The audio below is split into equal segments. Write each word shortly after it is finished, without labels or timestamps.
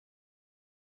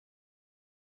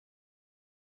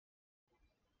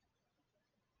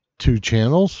2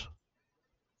 channels,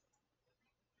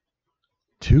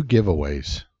 2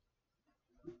 giveaways.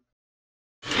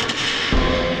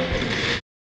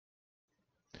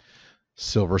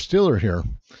 Silver Steeler here.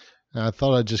 I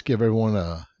thought I'd just give everyone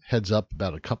a heads up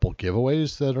about a couple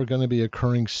giveaways that are going to be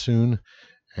occurring soon.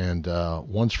 And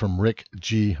one's from Rick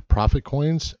G Profit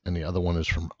Coins, and the other one is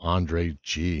from Andre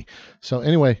G. So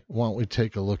anyway, why don't we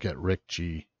take a look at Rick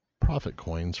G Profit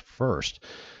Coins first.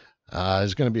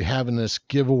 He's going to be having this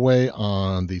giveaway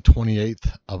on the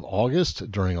 28th of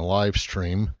August during a live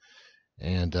stream.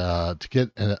 And to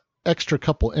get an extra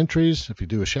couple entries, if you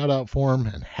do a shout out for him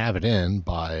and have it in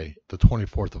by the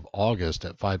 24th of August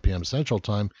at 5 p.m. Central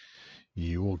Time,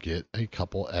 you will get a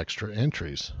couple extra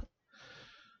entries.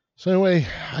 So anyway,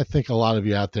 I think a lot of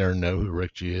you out there know who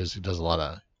Rick G is. He does a lot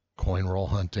of coin roll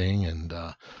hunting, and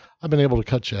I've been able to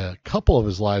catch a couple of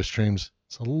his live streams.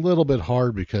 It's a little bit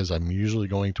hard because I'm usually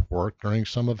going to work during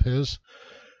some of his.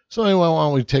 So anyway, why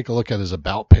don't we take a look at his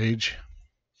about page.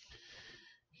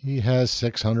 He has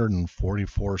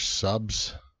 644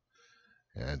 subs,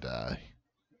 and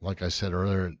like I said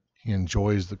earlier, he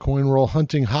enjoys the coin roll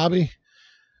hunting hobby,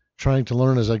 trying to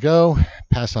learn as I go,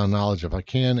 pass on knowledge if I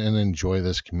can, and enjoy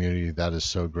this community that is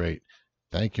so great.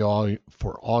 Thank you all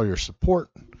for all your support.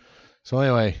 So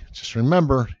anyway, just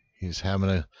remember, he's having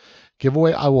a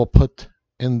giveaway. I will put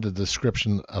in the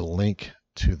description a link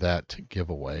to that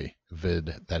giveaway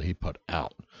vid that he put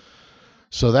out.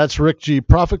 So that's Rick G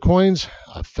Profit Coins,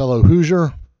 a fellow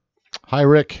Hoosier. Hi,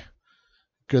 Rick.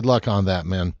 Good luck on that,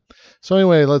 man. So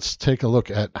anyway, let's take a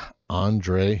look at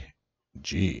Andre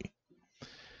G.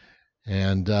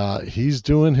 And he's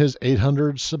doing his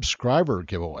 800 subscriber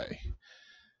giveaway.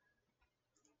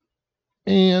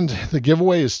 And the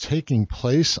giveaway is taking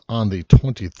place on the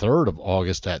 23rd of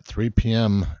August at 3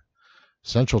 p.m.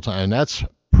 Central Time. And that's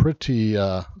pretty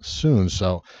soon.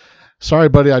 So sorry,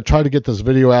 buddy. I tried to get this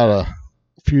video out a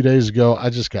few days ago. I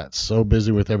just got so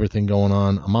busy with everything going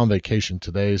on. I'm on vacation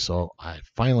today, so I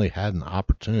finally had an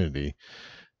opportunity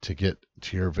to get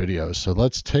to your video. So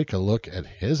let's take a look at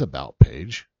his about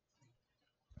page.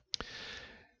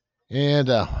 And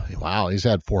wow, he's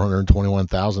had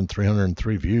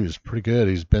 421,303 views. Pretty good.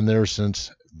 He's been there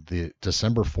since the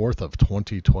December 4th of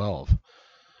 2012.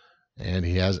 And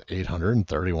he has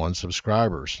 831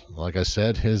 subscribers. Like I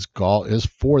said, his goal is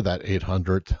for that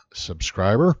 800th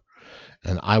subscriber.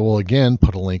 And I will again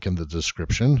put a link in the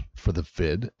description for the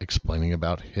vid explaining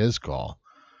about his goal.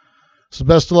 So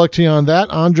best of luck to you on that,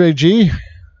 Andre G.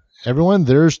 Everyone,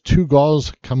 there's 2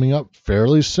 goals coming up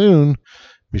fairly soon.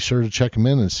 Be sure to check them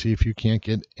in and see if you can't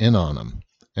get in on them.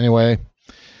 Anyway,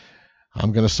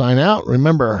 I'm going to sign out.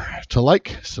 Remember to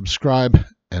like, subscribe,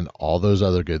 and all those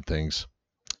other good things.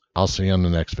 I'll see you on the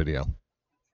next video.